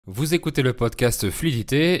Vous écoutez le podcast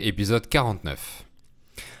Fluidité, épisode 49.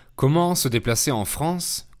 Comment se déplacer en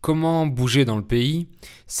France? Comment bouger dans le pays?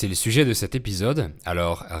 C'est le sujet de cet épisode,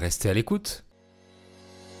 alors restez à l'écoute.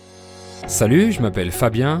 Salut, je m'appelle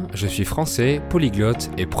Fabien, je suis français, polyglotte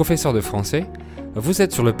et professeur de français. Vous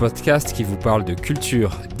êtes sur le podcast qui vous parle de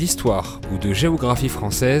culture, d'histoire ou de géographie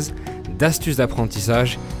française, d'astuces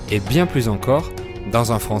d'apprentissage et bien plus encore,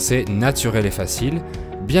 dans un français naturel et facile.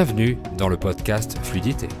 Bienvenue dans le podcast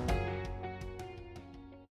Fluidité.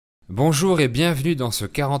 Bonjour et bienvenue dans ce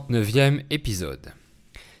 49e épisode.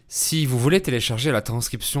 Si vous voulez télécharger la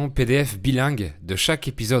transcription PDF bilingue de chaque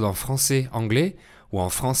épisode en français-anglais ou en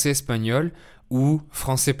français-espagnol ou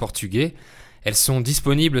français-portugais, elles sont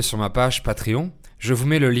disponibles sur ma page Patreon. Je vous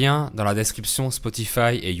mets le lien dans la description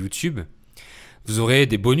Spotify et YouTube. Vous aurez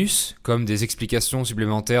des bonus comme des explications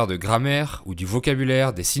supplémentaires de grammaire ou du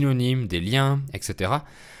vocabulaire, des synonymes, des liens, etc.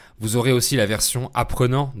 Vous aurez aussi la version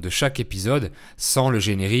apprenant de chaque épisode sans le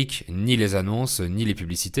générique, ni les annonces, ni les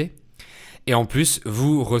publicités. Et en plus,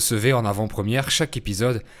 vous recevez en avant-première chaque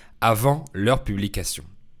épisode avant leur publication.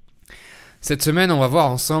 Cette semaine, on va voir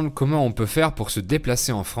ensemble comment on peut faire pour se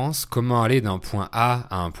déplacer en France, comment aller d'un point A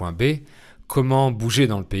à un point B, comment bouger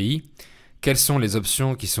dans le pays, quelles sont les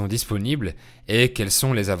options qui sont disponibles et quels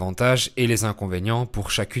sont les avantages et les inconvénients pour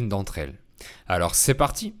chacune d'entre elles. Alors c'est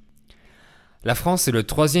parti! La France est le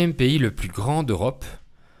 3e pays le plus grand d'Europe.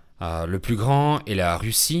 Le plus grand est la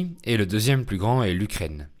Russie et le 2e plus grand est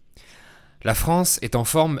l'Ukraine. La France est en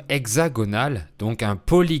forme hexagonale, donc un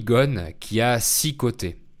polygone qui a 6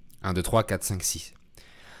 côtés. 1, 2, 3, 4, 5, 6.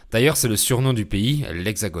 D'ailleurs, c'est le surnom du pays,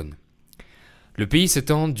 l'hexagone. Le pays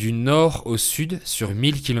s'étend du nord au sud sur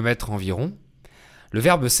 1000 km environ. Le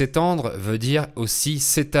verbe s'étendre veut dire aussi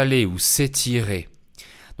s'étaler ou s'étirer.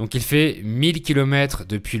 Donc il fait 1000 km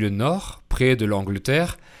depuis le nord, près de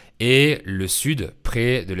l'Angleterre, et le sud,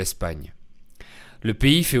 près de l'Espagne. Le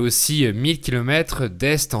pays fait aussi 1000 km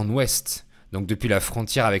d'est en ouest, donc depuis la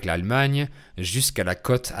frontière avec l'Allemagne jusqu'à la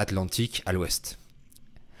côte atlantique à l'ouest.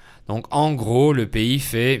 Donc en gros, le pays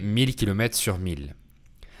fait 1000 km sur 1000.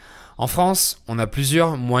 En France, on a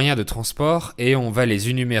plusieurs moyens de transport et on va les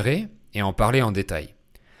énumérer et en parler en détail.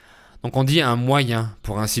 Donc on dit un moyen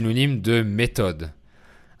pour un synonyme de méthode.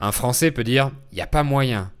 Un Français peut dire « il n'y a pas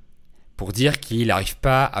moyen » pour dire qu'il n'arrive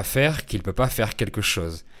pas à faire, qu'il ne peut pas faire quelque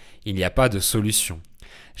chose. Il n'y a pas de solution.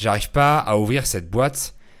 J'arrive pas à ouvrir cette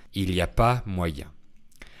boîte, il n'y a pas moyen.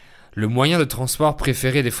 Le moyen de transport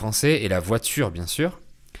préféré des Français est la voiture, bien sûr.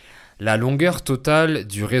 La longueur totale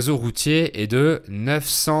du réseau routier est de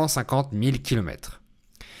 950 000 km.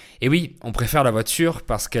 Et oui, on préfère la voiture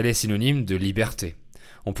parce qu'elle est synonyme de liberté.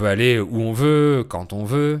 On peut aller où on veut, quand on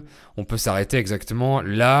veut, on peut s'arrêter exactement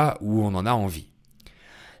là où on en a envie.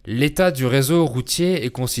 L'état du réseau routier est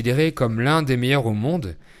considéré comme l'un des meilleurs au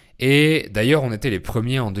monde et d'ailleurs on était les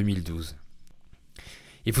premiers en 2012.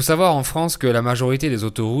 Il faut savoir en France que la majorité des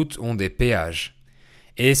autoroutes ont des péages.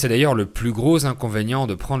 Et c'est d'ailleurs le plus gros inconvénient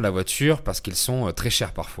de prendre la voiture parce qu'ils sont très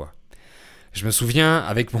chers parfois. Je me souviens,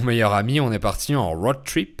 avec mon meilleur ami, on est parti en road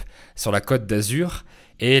trip sur la Côte d'Azur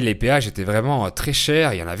et les péages étaient vraiment très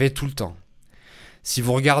chers, il y en avait tout le temps. Si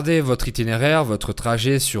vous regardez votre itinéraire, votre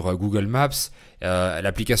trajet sur Google Maps,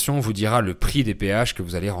 l'application vous dira le prix des péages que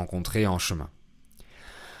vous allez rencontrer en chemin.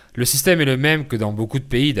 Le système est le même que dans beaucoup de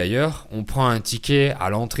pays d'ailleurs, on prend un ticket à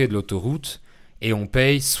l'entrée de l'autoroute et on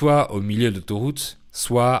paye soit au milieu de l'autoroute,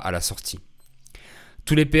 soit à la sortie.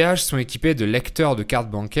 Tous les péages sont équipés de lecteurs de cartes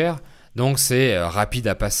bancaires, donc c'est rapide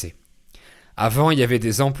à passer. Avant, il y avait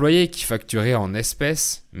des employés qui facturaient en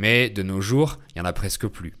espèces, mais de nos jours, il n'y en a presque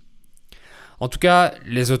plus. En tout cas,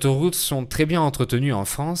 les autoroutes sont très bien entretenues en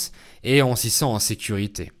France et on s'y sent en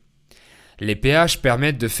sécurité. Les péages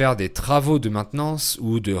permettent de faire des travaux de maintenance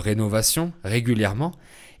ou de rénovation régulièrement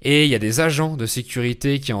et il y a des agents de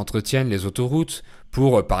sécurité qui entretiennent les autoroutes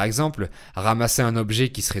pour, par exemple, ramasser un objet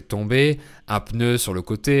qui serait tombé, un pneu sur le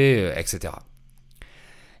côté, etc.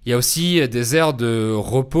 Il y a aussi des aires de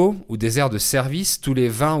repos ou des aires de service tous les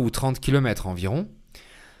 20 ou 30 km environ.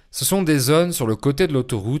 Ce sont des zones sur le côté de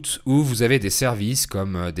l'autoroute où vous avez des services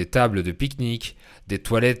comme des tables de pique-nique, des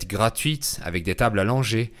toilettes gratuites avec des tables à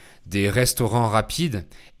langer, des restaurants rapides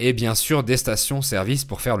et bien sûr des stations-service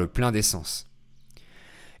pour faire le plein d'essence.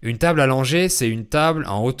 Une table à langer, c'est une table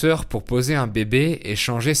en hauteur pour poser un bébé et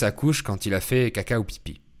changer sa couche quand il a fait caca ou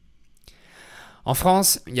pipi. En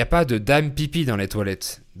France, il n'y a pas de dame pipi dans les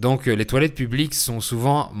toilettes, donc les toilettes publiques sont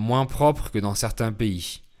souvent moins propres que dans certains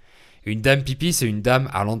pays. Une dame pipi, c'est une dame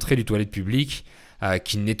à l'entrée du toilette publique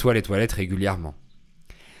qui nettoie les toilettes régulièrement.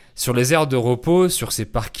 Sur les aires de repos, sur ces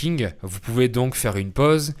parkings, vous pouvez donc faire une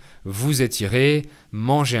pause, vous étirer,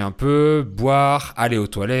 manger un peu, boire, aller aux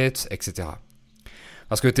toilettes, etc.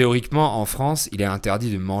 Parce que théoriquement, en France, il est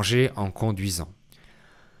interdit de manger en conduisant.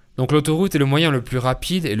 Donc l'autoroute est le moyen le plus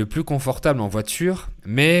rapide et le plus confortable en voiture,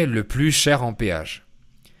 mais le plus cher en péage.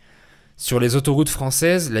 Sur les autoroutes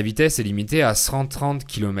françaises, la vitesse est limitée à 130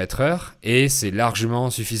 km/h et c'est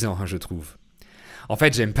largement suffisant, je trouve. En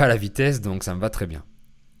fait, j'aime pas la vitesse, donc ça me va très bien.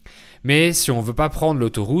 Mais si on veut pas prendre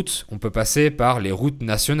l'autoroute, on peut passer par les routes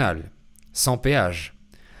nationales, sans péage.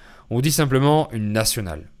 On dit simplement une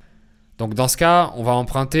nationale. Donc dans ce cas, on va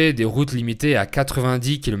emprunter des routes limitées à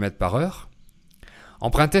 90 km/h.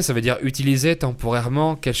 Emprunter, ça veut dire utiliser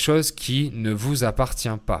temporairement quelque chose qui ne vous appartient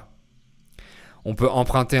pas. On peut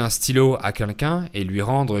emprunter un stylo à quelqu'un et lui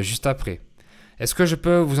rendre juste après. Est-ce que je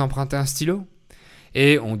peux vous emprunter un stylo ?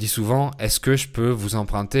 Et on dit souvent, est-ce que je peux vous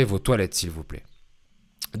emprunter vos toilettes, s'il vous plaît ?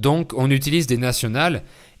 Donc, on utilise des nationales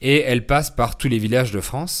et elles passent par tous les villages de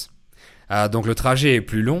France. Donc, le trajet est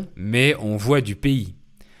plus long, mais on voit du pays.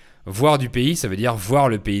 Voir du pays, ça veut dire voir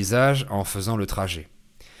le paysage en faisant le trajet.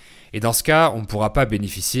 Et dans ce cas, on ne pourra pas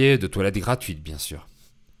bénéficier de toilettes gratuites, bien sûr.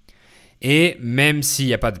 Et même s'il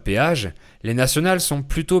n'y a pas de péage, les nationales sont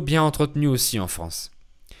plutôt bien entretenues aussi en France.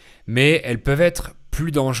 Mais elles peuvent être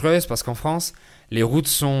plus dangereuses parce qu'en France, les routes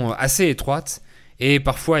sont assez étroites et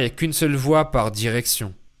parfois il n'y a qu'une seule voie par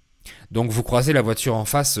direction. Donc vous croisez la voiture en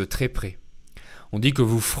face très près. On dit que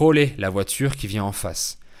vous frôlez la voiture qui vient en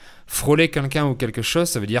face. Frôler quelqu'un ou quelque chose,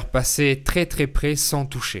 ça veut dire passer très très près sans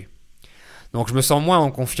toucher. Donc je me sens moins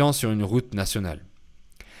en confiance sur une route nationale.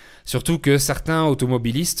 Surtout que certains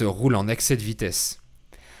automobilistes roulent en excès de vitesse.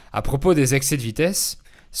 À propos des excès de vitesse,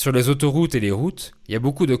 sur les autoroutes et les routes, il y a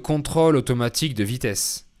beaucoup de contrôles automatiques de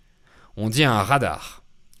vitesse. On dit un radar.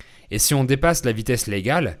 Et si on dépasse la vitesse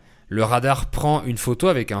légale, le radar prend une photo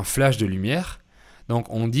avec un flash de lumière, donc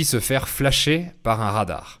on dit se faire flasher par un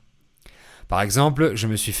radar. Par exemple, je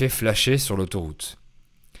me suis fait flasher sur l'autoroute.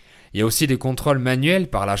 Il y a aussi des contrôles manuels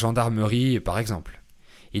par la gendarmerie, par exemple.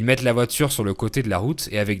 Ils mettent la voiture sur le côté de la route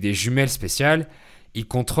et avec des jumelles spéciales, ils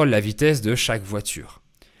contrôlent la vitesse de chaque voiture.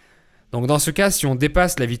 Donc dans ce cas, si on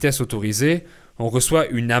dépasse la vitesse autorisée, on reçoit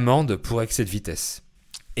une amende pour excès de vitesse.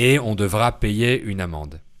 Et on devra payer une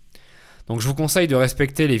amende. Donc je vous conseille de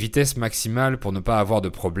respecter les vitesses maximales pour ne pas avoir de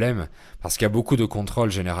problème, parce qu'il y a beaucoup de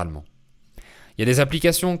contrôles généralement. Il y a des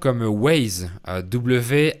applications comme Waze,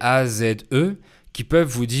 W-A-Z-E, qui peuvent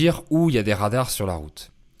vous dire où il y a des radars sur la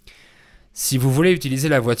route. Si vous voulez utiliser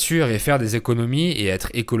la voiture et faire des économies et être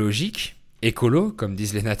écologique, écolo comme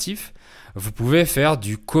disent les natifs, vous pouvez faire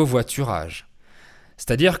du covoiturage.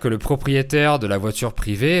 C'est-à-dire que le propriétaire de la voiture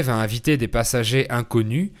privée va inviter des passagers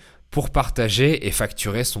inconnus pour partager et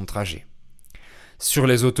facturer son trajet. Sur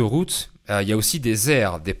les autoroutes, il y a aussi des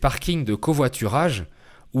aires, des parkings de covoiturage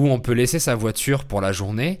où on peut laisser sa voiture pour la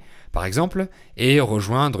journée, par exemple, et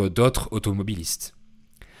rejoindre d'autres automobilistes.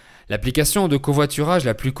 L'application de covoiturage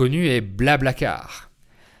la plus connue est Blablacar.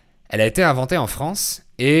 Elle a été inventée en France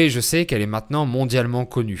et je sais qu'elle est maintenant mondialement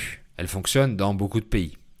connue. Elle fonctionne dans beaucoup de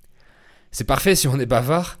pays. C'est parfait si on est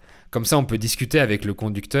bavard, comme ça on peut discuter avec le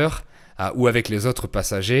conducteur ou avec les autres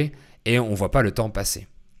passagers et on ne voit pas le temps passer.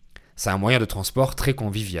 C'est un moyen de transport très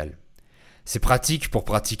convivial. C'est pratique pour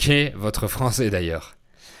pratiquer votre français d'ailleurs.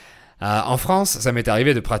 En France, ça m'est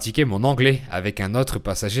arrivé de pratiquer mon anglais avec un autre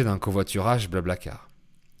passager d'un covoiturage Blablacar.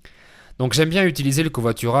 Donc j'aime bien utiliser le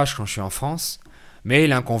covoiturage quand je suis en France, mais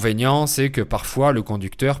l'inconvénient c'est que parfois le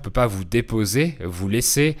conducteur ne peut pas vous déposer, vous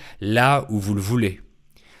laisser là où vous le voulez.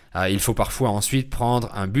 Il faut parfois ensuite prendre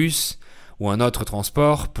un bus ou un autre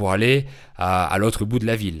transport pour aller à l'autre bout de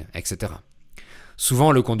la ville, etc.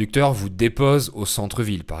 Souvent le conducteur vous dépose au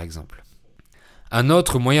centre-ville par exemple. Un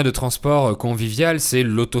autre moyen de transport convivial, c'est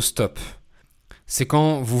l'autostop. C'est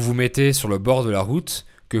quand vous vous mettez sur le bord de la route,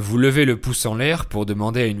 que vous levez le pouce en l'air pour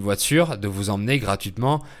demander à une voiture de vous emmener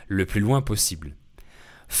gratuitement le plus loin possible.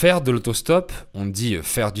 Faire de l'autostop, on dit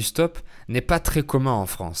faire du stop, n'est pas très commun en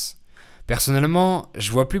France. Personnellement,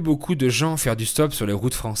 je vois plus beaucoup de gens faire du stop sur les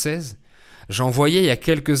routes françaises. J'en voyais il y a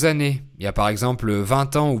quelques années, il y a par exemple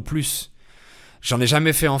 20 ans ou plus. J'en ai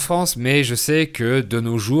jamais fait en France, mais je sais que de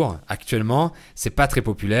nos jours, actuellement, c'est pas très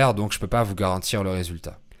populaire, donc je peux pas vous garantir le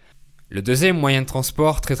résultat. Le deuxième moyen de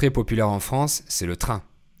transport très populaire en France, c'est le train.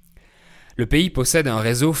 Le pays possède un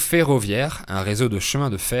réseau ferroviaire, un réseau de chemins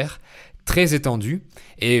de fer, très étendu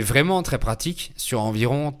et vraiment très pratique sur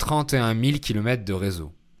environ 31 000 km de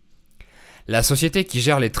réseau. La société qui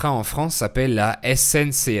gère les trains en France s'appelle la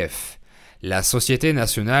SNCF, la Société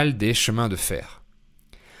nationale des chemins de fer.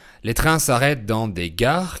 Les trains s'arrêtent dans des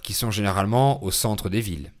gares qui sont généralement au centre des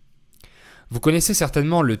villes. Vous connaissez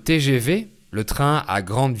certainement le TGV, le train à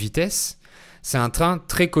grande vitesse. C'est un train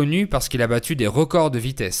très connu parce qu'il a battu des records de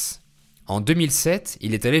vitesse. En 2007,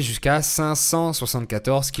 il est allé jusqu'à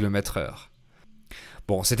 574 km/h.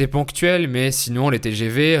 Bon, c'était ponctuel, mais sinon les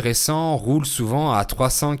TGV récents roulent souvent à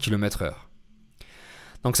 300 km/h.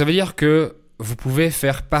 Donc ça veut dire que vous pouvez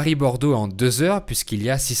faire Paris-Bordeaux en 2 heures puisqu'il y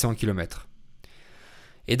a 600 km.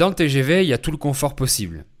 Et dans le TGV, il y a tout le confort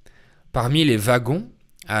possible. Parmi les wagons,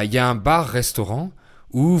 il y a un bar-restaurant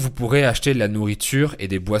où vous pourrez acheter de la nourriture et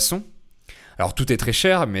des boissons. Alors tout est très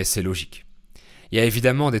cher, mais c'est logique. Il y a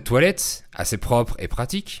évidemment des toilettes assez propres et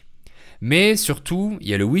pratiques, mais surtout, il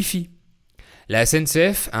y a le Wi-Fi. La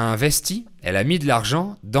SNCF a investi, elle a mis de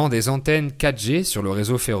l'argent dans des antennes 4G sur le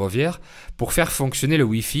réseau ferroviaire pour faire fonctionner le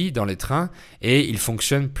Wi-Fi dans les trains et il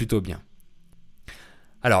fonctionne plutôt bien.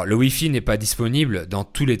 Alors, le Wi-Fi n'est pas disponible dans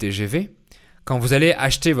tous les TGV. Quand vous allez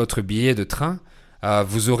acheter votre billet de train,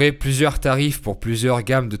 vous aurez plusieurs tarifs pour plusieurs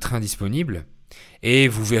gammes de trains disponibles et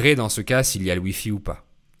vous verrez dans ce cas s'il y a le Wi-Fi ou pas.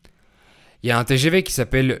 Il y a un TGV qui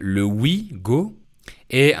s'appelle le Ouigo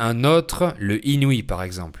et un autre le Inouï par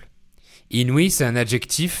exemple. Inouï, c'est un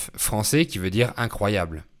adjectif français qui veut dire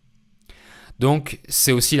incroyable. Donc,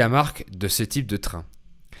 c'est aussi la marque de ce type de train.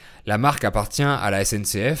 La marque appartient à la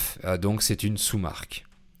SNCF, donc c'est une sous-marque.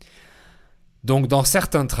 Donc, dans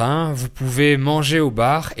certains trains, vous pouvez manger au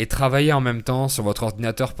bar et travailler en même temps sur votre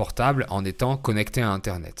ordinateur portable en étant connecté à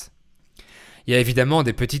Internet. Il y a évidemment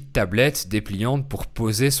des petites tablettes dépliantes pour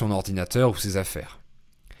poser son ordinateur ou ses affaires.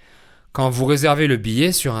 Quand vous réservez le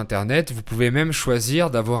billet sur Internet, vous pouvez même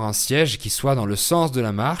choisir d'avoir un siège qui soit dans le sens de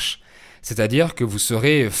la marche, c'est-à-dire que vous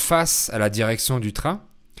serez face à la direction du train,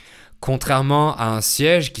 contrairement à un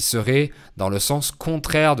siège qui serait dans le sens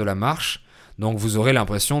contraire de la marche, donc vous aurez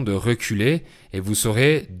l'impression de reculer et vous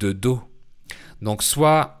serez de dos. Donc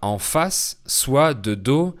soit en face, soit de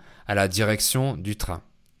dos à la direction du train.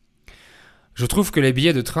 Je trouve que les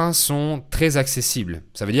billets de train sont très accessibles.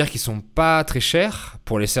 Ça veut dire qu'ils ne sont pas très chers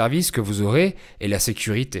pour les services que vous aurez et la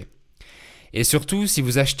sécurité. Et surtout si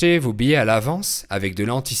vous achetez vos billets à l'avance avec de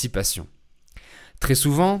l'anticipation. Très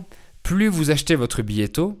souvent, plus vous achetez votre billet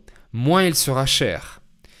tôt, moins il sera cher.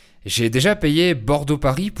 J'ai déjà payé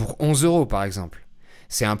Bordeaux-Paris pour 11 € par exemple.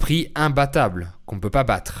 C'est un prix imbattable qu'on ne peut pas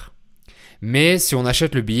battre. Mais si on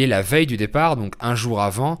achète le billet la veille du départ, donc un jour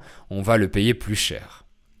avant, on va le payer plus cher.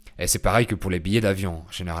 Et c'est pareil que pour les billets d'avion,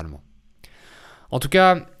 généralement. En tout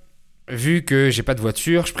cas, vu que j'ai pas de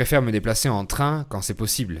voiture, je préfère me déplacer en train quand c'est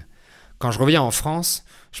possible. Quand je reviens en France,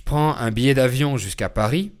 je prends un billet d'avion jusqu'à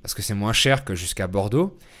Paris, parce que c'est moins cher que jusqu'à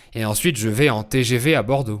Bordeaux, et ensuite je vais en TGV à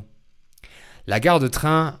Bordeaux. La gare de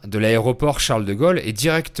train de l'aéroport Charles de Gaulle est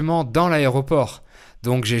directement dans l'aéroport,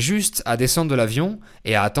 donc j'ai juste à descendre de l'avion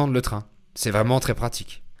et à attendre le train. C'est vraiment très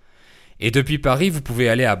pratique. Et depuis Paris, vous pouvez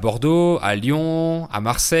aller à Bordeaux, à Lyon, à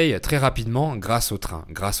Marseille très rapidement grâce au train,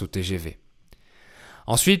 grâce au TGV.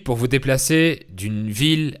 Ensuite, pour vous déplacer d'une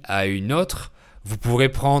ville à une autre, vous pourrez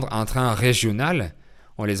prendre un train régional.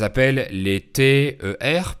 On les appelle les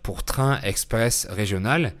TER pour train express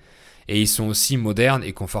régional et ils sont aussi modernes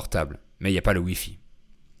et confortables. Mais il n'y a pas le Wi-Fi.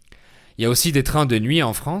 Il y a aussi des trains de nuit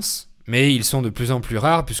en France, mais ils sont de plus en plus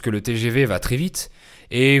rares puisque le TGV va très vite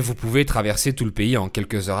et vous pouvez traverser tout le pays en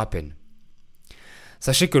quelques heures à peine.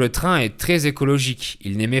 Sachez que le train est très écologique,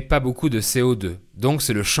 il n'émet pas beaucoup de CO2, donc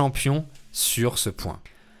c'est le champion sur ce point.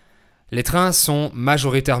 Les trains sont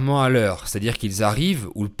majoritairement à l'heure, c'est-à-dire qu'ils arrivent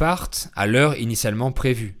ou partent à l'heure initialement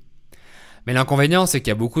prévue. Mais l'inconvénient, c'est qu'il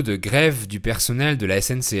y a beaucoup de grèves du personnel de la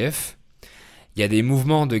SNCF. Il y a des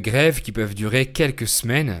mouvements de grève qui peuvent durer quelques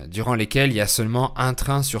semaines, durant lesquels il y a seulement un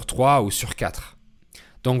train sur 3 ou sur 4.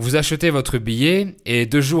 Donc vous achetez votre billet et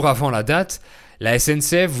 2 jours avant la date, la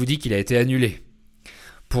SNCF vous dit qu'il a été annulé.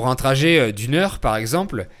 Pour un trajet d'1 heure par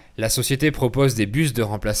exemple, la société propose des bus de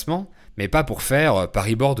remplacement, mais pas pour faire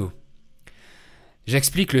Paris-Bordeaux.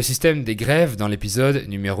 J'explique le système des grèves dans l'épisode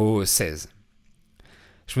numéro 16.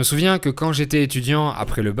 Je me souviens que quand j'étais étudiant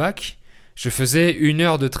après le bac, je faisais 1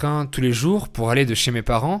 heure de train tous les jours pour aller de chez mes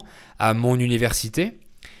parents à mon université.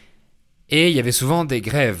 Et il y avait souvent des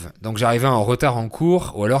grèves, donc j'arrivais en retard en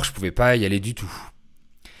cours ou alors je ne pouvais pas y aller du tout.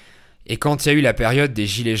 Et quand il y a eu la période des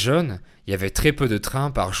gilets jaunes, il y avait très peu de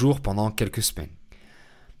trains par jour pendant quelques semaines.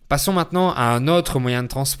 Passons maintenant à un autre moyen de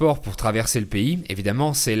transport pour traverser le pays,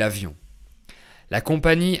 évidemment c'est l'avion. La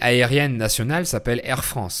compagnie aérienne nationale s'appelle Air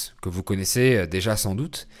France, que vous connaissez déjà sans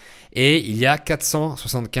doute, et il y a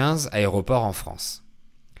 475 aéroports en France.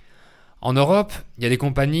 En Europe, il y a des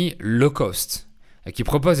compagnies low cost, qui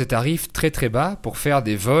proposent des tarifs très très bas pour faire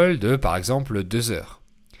des vols de par exemple 2 heures.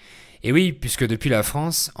 Et oui, puisque depuis la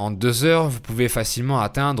France, en 2 heures, vous pouvez facilement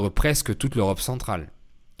atteindre presque toute l'Europe centrale.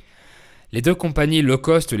 Les deux compagnies low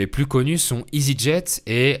cost les plus connues sont EasyJet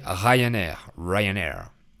et Ryanair.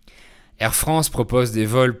 Air France propose des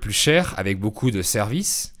vols plus chers avec beaucoup de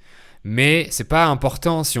services, mais c'est pas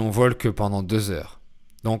important si on vole que pendant 2 heures.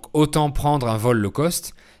 Donc autant prendre un vol low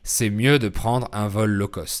cost, c'est mieux de prendre un vol low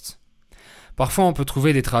cost. Parfois on peut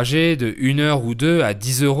trouver des trajets de 1 heure ou 2 à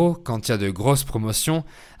 10 € quand il y a de grosses promotions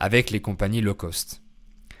avec les compagnies low cost.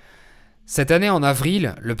 Cette année en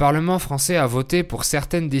avril, le Parlement français a voté pour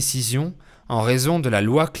certaines décisions en raison de la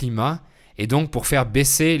loi climat et donc pour faire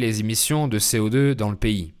baisser les émissions de CO2 dans le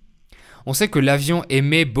pays. On sait que l'avion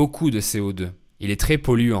émet beaucoup de CO2, il est très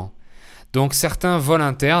polluant. Donc certains vols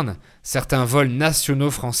internes, certains vols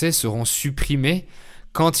nationaux français seront supprimés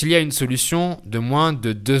quand il y a une solution de moins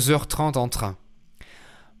de 2h30 en train.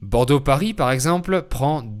 Bordeaux-Paris par exemple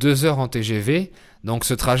prend 2 heures en TGV, donc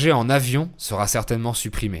ce trajet en avion sera certainement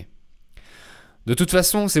supprimé. De toute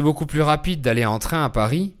façon, c'est beaucoup plus rapide d'aller en train à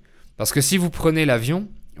Paris, parce que si vous prenez l'avion,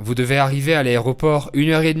 vous devez arriver à l'aéroport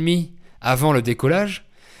 1h30 avant le décollage,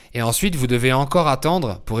 et ensuite vous devez encore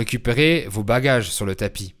attendre pour récupérer vos bagages sur le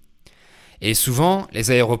tapis. Et souvent, les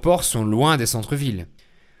aéroports sont loin des centres-villes.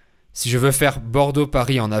 Si je veux faire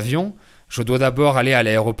Bordeaux-Paris en avion, je dois d'abord aller à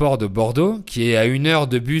l'aéroport de Bordeaux, qui est à 1 heure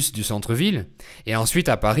de bus du centre-ville, et ensuite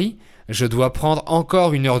à Paris, je dois prendre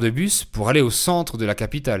encore 1 heure de bus pour aller au centre de la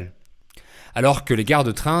capitale. Alors que les gares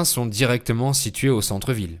de train sont directement situées au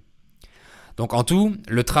centre-ville. Donc en tout,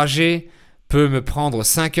 le trajet peut me prendre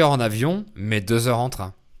 5 heures en avion, mais 2 heures en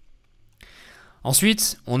train.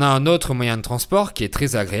 Ensuite, on a un autre moyen de transport qui est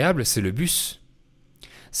très agréable, c'est le bus.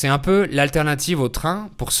 C'est un peu l'alternative au train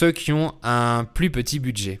pour ceux qui ont un plus petit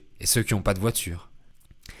budget et ceux qui n'ont pas de voiture.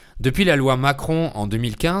 Depuis la loi Macron en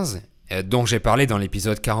 2015, dont j'ai parlé dans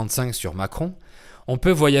l'épisode 45 sur Macron, on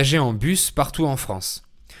peut voyager en bus partout en France.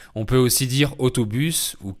 On peut aussi dire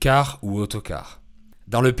autobus ou car ou autocar.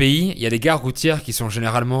 Dans le pays, il y a des gares routières qui sont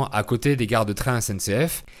généralement à côté des gares de train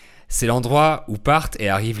SNCF. C'est l'endroit où partent et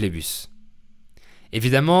arrivent les bus.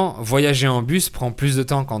 Évidemment, voyager en bus prend plus de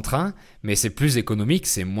temps qu'en train, mais c'est plus économique,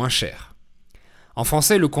 c'est moins cher. En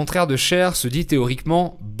français, le contraire de cher se dit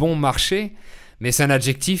théoriquement bon marché, mais c'est un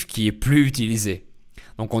adjectif qui est plus utilisé.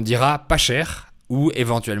 Donc on dira pas cher ou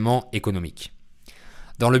éventuellement économique.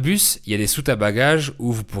 Dans le bus, il y a des soutes à bagages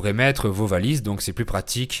où vous pourrez mettre vos valises, donc c'est plus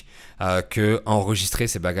pratique que enregistrer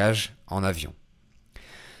ces bagages en avion.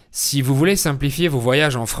 Si vous voulez simplifier vos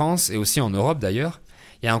voyages en France et aussi en Europe d'ailleurs,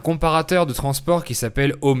 il y a un comparateur de transport qui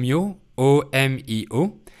s'appelle Omio,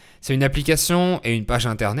 O-M-I-O. C'est une application et une page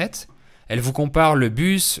internet. Elle vous compare le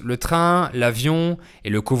bus, le train, l'avion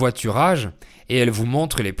et le covoiturage et elle vous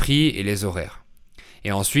montre les prix et les horaires.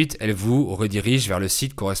 Et ensuite, elle vous redirige vers le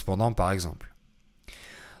site correspondant par exemple.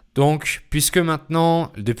 Donc, puisque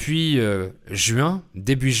maintenant, depuis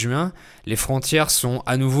début juin, les frontières sont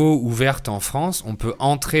à nouveau ouvertes en France, on peut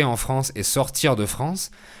entrer en France et sortir de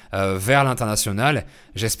France vers l'international,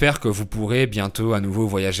 j'espère que vous pourrez bientôt à nouveau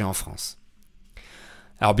voyager en France.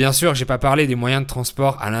 Alors bien sûr, j'ai pas parlé des moyens de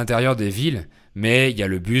transport à l'intérieur des villes, mais il y a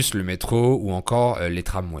le bus, le métro ou encore les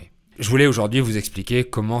tramways. Je voulais aujourd'hui vous expliquer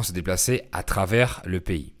comment se déplacer à travers le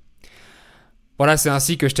pays. Voilà, c'est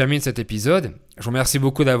ainsi que je termine cet épisode. Je vous remercie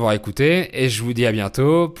beaucoup d'avoir écouté et je vous dis à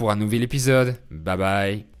bientôt pour un nouvel épisode. Bye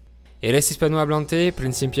bye. ¿Eres hispanohablante,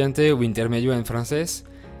 principiante o intermedio en francés?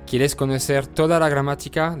 ¿Quieres conocer toda la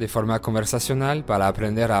gramática de forma conversacional para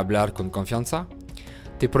aprender a hablar con confianza?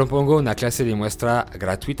 Te propongo una clase de muestra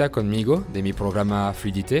gratuita conmigo de mi programa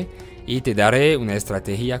Fluidité y te daré una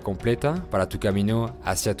estrategia completa para tu camino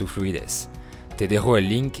hacia tu fluidez. Te dejo el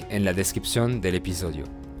link en la descripción del episodio.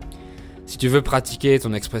 Si tu veux pratiquer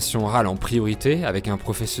ton expression orale en priorité avec un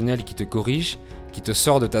professionnel qui te corrige, qui te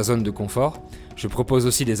sort de ta zone de confort, je propose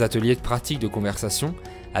aussi des ateliers de pratique de conversation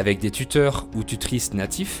avec des tuteurs ou tutrices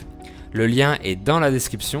natifs. Le lien est dans la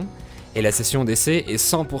description et la session d'essai est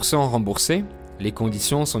 100% remboursée. Les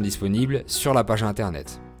conditions sont disponibles sur la page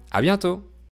internet. À bientôt!